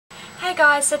Hi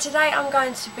guys, so today I'm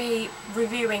going to be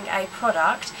reviewing a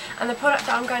product, and the product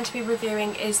that I'm going to be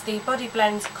reviewing is the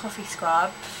BodyBlendz coffee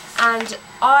scrub. And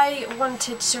I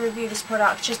wanted to review this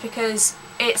product just because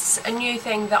it's a new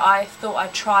thing that I thought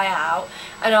I'd try out,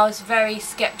 and I was very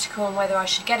sceptical on whether I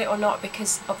should get it or not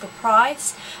because of the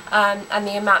price and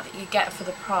the amount that you get for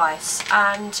the price.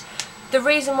 And the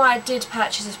reason why I did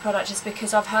purchase this product is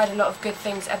because I've heard a lot of good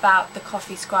things about the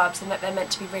coffee scrubs and that they're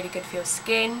meant to be really good for your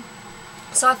skin.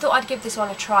 So I thought I'd give this one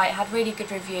a try. It had really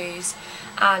good reviews,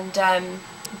 and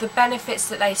the benefits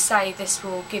that they say this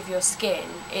will give your skin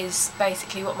is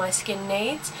basically what my skin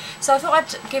needs. So I thought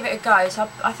I'd give it a go. So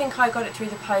I think I got it through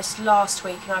the post last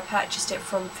week, and I purchased it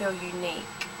from Feel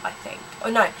Unique, I think.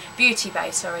 Oh no, Beauty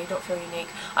Bay, sorry, not Feel Unique.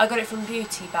 I got it from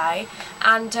Beauty Bay,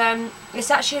 and it's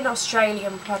actually an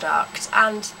Australian product,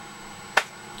 and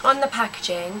on the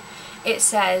packaging it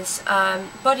says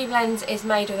BodyBlendz is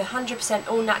made with 100%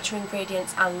 all natural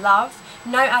ingredients and love,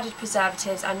 no added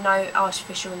preservatives and no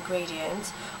artificial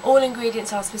ingredients. All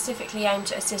ingredients are specifically aimed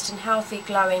to assist in healthy,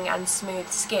 glowing and smooth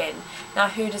skin. Now,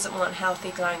 who doesn't want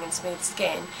healthy, glowing and smooth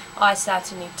skin? I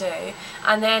certainly do.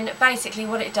 And then basically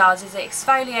what it does is it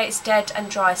exfoliates dead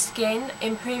and dry skin,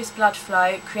 improves blood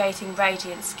flow, creating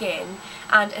radiant skin,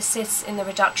 and assists in the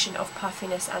reduction of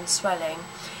puffiness and swelling.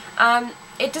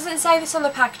 It doesn't say this on the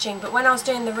packaging, but when I was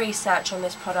doing the research on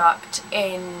this product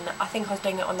I think I was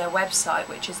doing it on their website,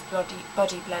 which is the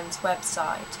BodyBlendz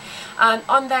website,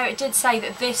 on there it did say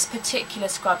that this particular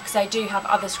scrub, because they do have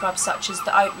other scrubs such as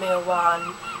the oatmeal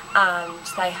one, and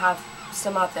they have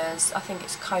some others, I think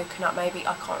it's coconut maybe,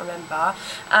 I can't remember.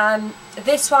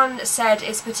 This one said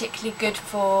it's particularly good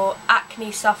for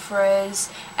acne sufferers,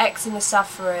 eczema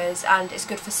sufferers, and it's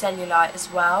good for cellulite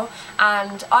as well.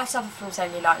 And I suffer from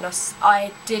cellulite, and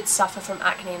I did suffer from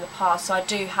acne in the past, so I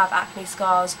do have acne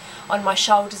scars on my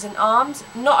shoulders and arms.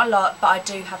 Not a lot, but I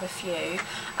do have a few.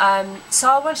 So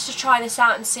I wanted to try this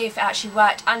out and see if it actually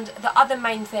worked. And the other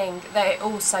main thing that it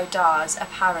also does,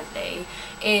 apparently,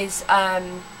 is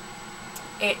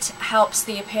it helps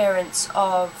the appearance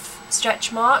of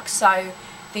stretch marks. So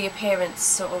the appearance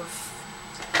sort of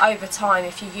over time,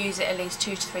 if you use it at least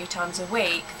 2 to 3 times a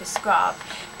week, the scrub,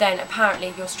 then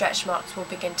apparently your stretch marks will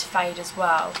begin to fade as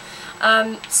well.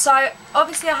 So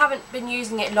obviously I haven't been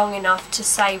using it long enough to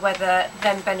say whether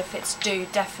them benefits do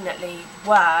definitely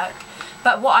work,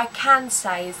 but what I can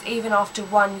say is even after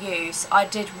one use I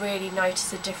did really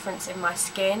notice a difference in my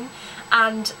skin.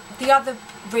 And the other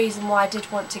reason why I did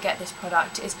want to get this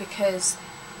product is because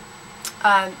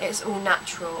it's all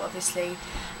natural, obviously,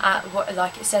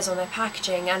 like it says on their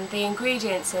packaging, and the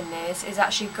ingredients in this is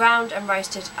actually ground and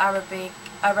roasted Arabica,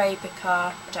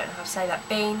 I don't know how to say that,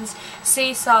 beans,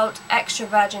 sea salt, extra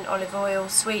virgin olive oil,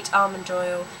 sweet almond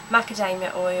oil,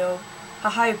 macadamia oil,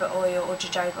 jojoba oil or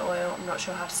jojoba oil, I'm not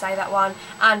sure how to say that one,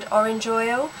 and orange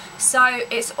oil. So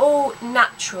it's all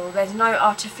natural, there's no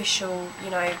artificial,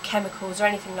 chemicals or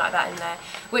anything like that in there,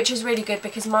 which is really good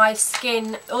because my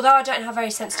skin, although I don't have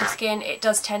very sensitive skin, it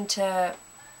does tend to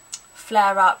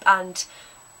flare up and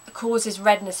causes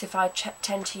redness if I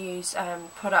tend to use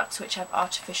products which have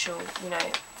artificial,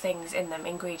 things in them,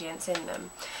 ingredients in them.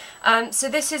 So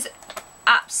this is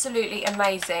absolutely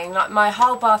amazing. Like, my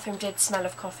whole bathroom did smell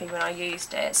of coffee when I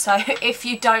used it, so if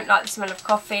you don't like the smell of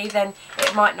coffee then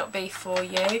it might not be for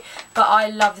you, but I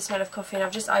love the smell of coffee, and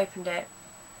I've just opened it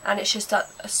and it's just a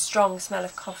strong smell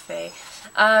of coffee.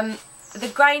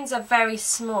 The grains are very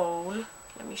small,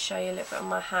 let me show you a little bit on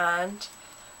my hand,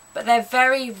 but they're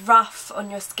very rough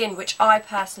on your skin, which I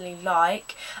personally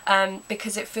like,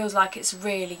 because it feels like it's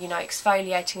really,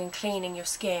 exfoliating and cleaning your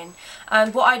skin.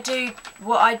 And what I do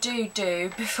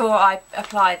before I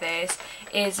apply this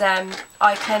is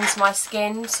I cleanse my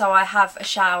skin, so I have a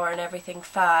shower and everything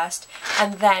first,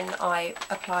 and then I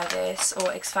apply this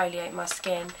or exfoliate my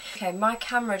skin. Okay, my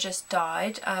camera just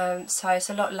died, so it's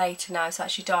a lot later now, it's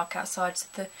actually dark outside, so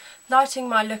the lighting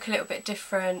might look a little bit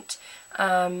different.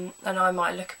 And I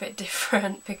might look a bit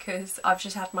different because I've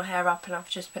just had my hair up and I've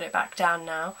just put it back down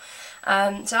now.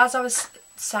 So as I was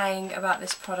saying about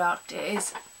this product, it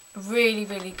is really,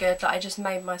 really good. Like, it just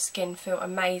made my skin feel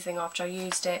amazing after I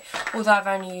used it, although I've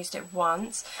only used it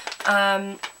once.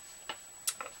 And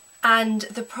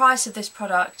the price of this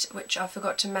product, which I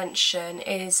forgot to mention,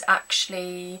 is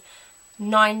actually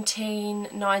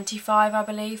 £19.95, I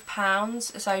believe,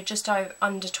 pounds, so just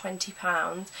under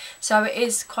 £20. So it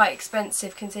is quite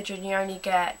expensive considering you only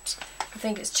get, I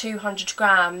think it's 200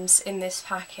 grams in this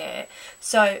packet,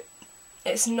 so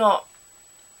it's not,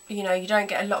 you don't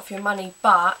get a lot for your money,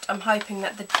 but I'm hoping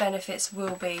that the benefits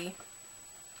will be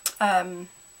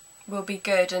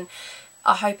good. And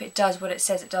I hope it does what it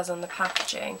says it does on the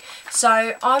packaging.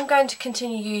 So I'm going to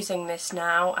continue using this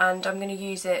now, and I'm going to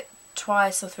use it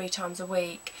twice or 3 times a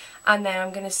week, and then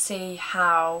I'm going to see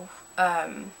how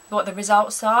what the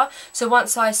results are. So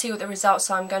once I see what the results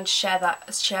are, I'm going to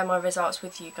share my results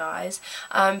with you guys.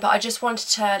 But I just wanted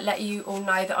to let you all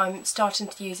know that I'm starting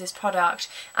to use this product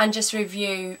and just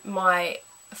review my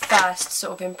first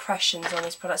sort of impressions on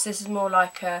this product. So this is more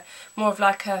of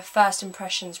like a first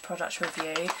impressions product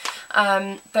review.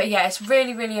 But yeah, it's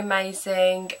really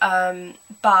amazing.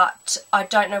 But I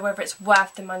don't know whether it's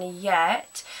worth the money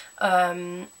yet.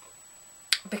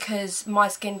 Because my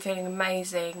skin feeling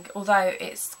amazing, although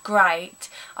it's great,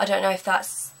 I don't know if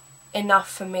that's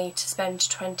enough for me to spend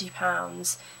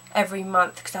 £20 every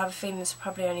month, because I have a feeling this will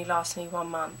probably only last me 1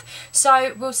 month.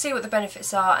 So we'll see what the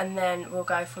benefits are, and then we'll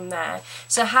go from there.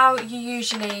 So how you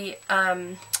usually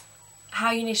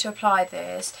how you need to apply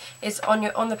this is on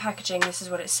the packaging. This is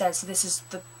what it says. So this is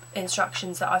the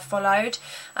instructions that I followed.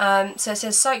 So it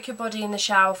says soak your body in the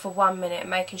shower for 1 minute,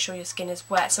 making sure your skin is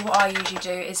wet. So what I usually do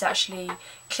is actually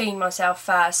clean myself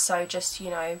first, so just, you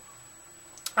know,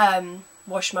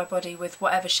 wash my body with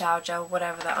whatever shower gel,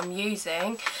 whatever that I'm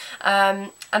using,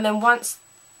 and then once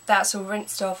that's all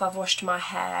rinsed off, I've washed my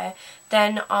hair,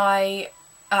 then I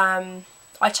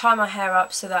tie my hair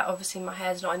up so that obviously my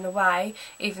hair's not in the way.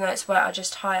 Even though it's wet, I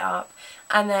just tie it up,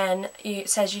 and then it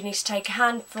says you need to take a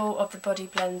handful of the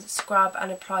BodyBlendz scrub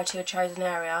and apply to your chosen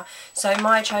area. So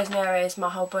my chosen area is my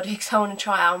whole body, because I want to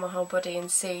try it out on my whole body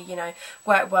and see, you know,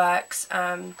 where it works,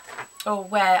 or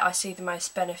where I see the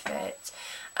most benefit.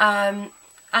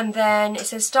 And then it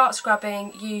says start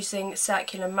scrubbing using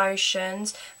circular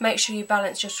motions. Make sure you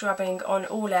balance your scrubbing on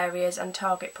all areas and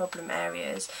target problem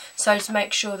areas. So to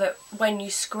make sure that when you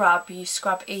scrub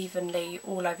evenly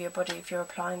all over your body if you're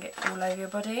applying it all over your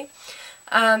body.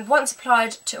 Once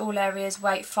applied to all areas,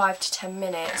 wait 5 to 10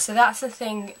 minutes. So that's the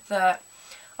thing that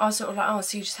I was sort of like, oh,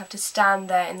 so you just have to stand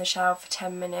there in the shower for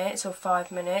 10 minutes or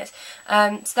 5 minutes.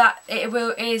 So that it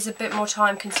is a bit more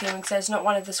time consuming, so it's not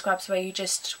one of the scrubs where you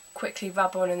just quickly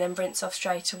rub on and then rinse off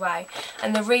straight away.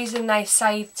 And the reason they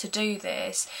say to do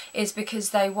this is because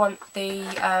they want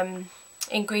the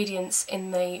ingredients in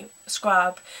the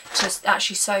scrub to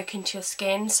actually soak into your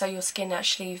skin, so your skin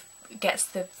actually gets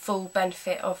the full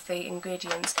benefit of the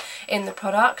ingredients in the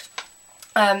product.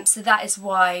 So that is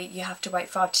why you have to wait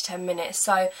 5 to 10 minutes.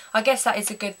 So I guess that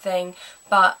is a good thing,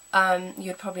 but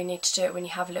you'd probably need to do it when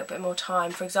you have a little bit more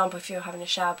time. For example, if you're having a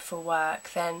shower before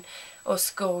work then or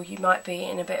school, you might be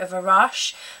in a bit of a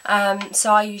rush.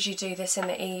 So I usually do this in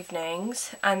the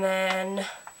evenings, and then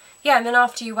yeah, and then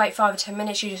after you wait 5 or 10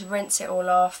 minutes, you just rinse it all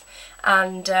off,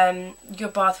 and your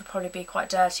bath will probably be quite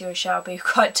dirty, or your shower will be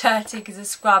quite dirty, because the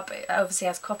scrub obviously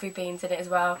has coffee beans in it as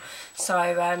well,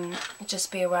 so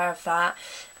just be aware of that.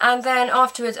 And then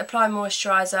afterwards, apply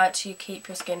moisturiser to keep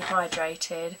your skin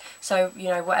hydrated. So, you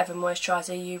know, whatever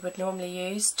moisturiser you would normally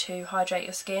use to hydrate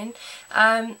your skin.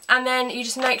 And then you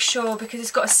just make sure, because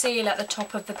it's got a seal at the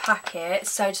top of the packet,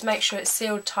 so just make sure it's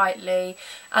sealed tightly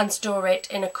and store it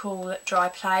in a cool, dry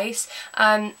place.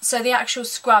 So the actual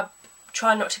scrub,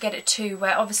 try not to get it too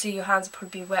wet. Obviously your hands will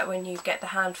probably be wet when you get the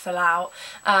handful out,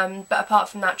 but apart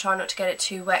from that, try not to get it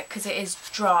too wet, because it is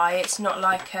dry. It's not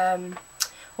like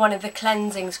one of the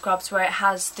cleansing scrubs where it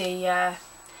has the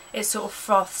it sort of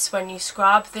froths when you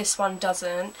scrub. This one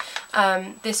doesn't.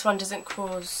 This one doesn't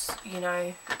cause, you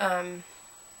know,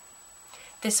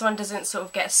 this one doesn't sort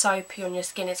of get soapy on your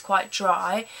skin. It's quite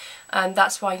dry, and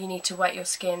that's why you need to wet your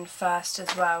skin first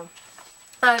as well.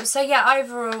 So yeah,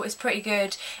 overall it's pretty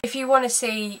good. If you want to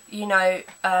see, you know,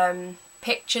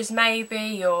 pictures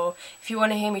maybe, or if you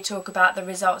want to hear me talk about the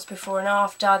results before and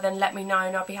after, then let me know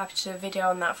and I'll be happy to do a video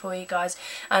on that for you guys,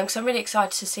 because I'm really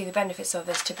excited to see the benefits of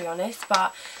this, to be honest.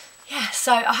 But yeah,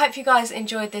 so I hope you guys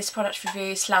enjoyed this product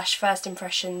review / first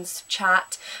impressions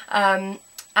chat,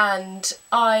 and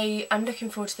I am looking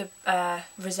forward to the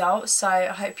results, so I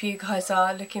hope you guys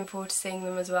are looking forward to seeing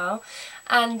them as well.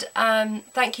 And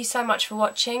thank you so much for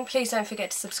watching. Please don't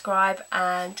forget to subscribe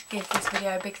and give this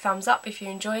video a big thumbs up if you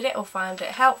enjoyed it or found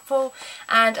it helpful,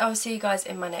 and I'll see you guys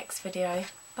in my next video.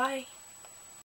 Bye!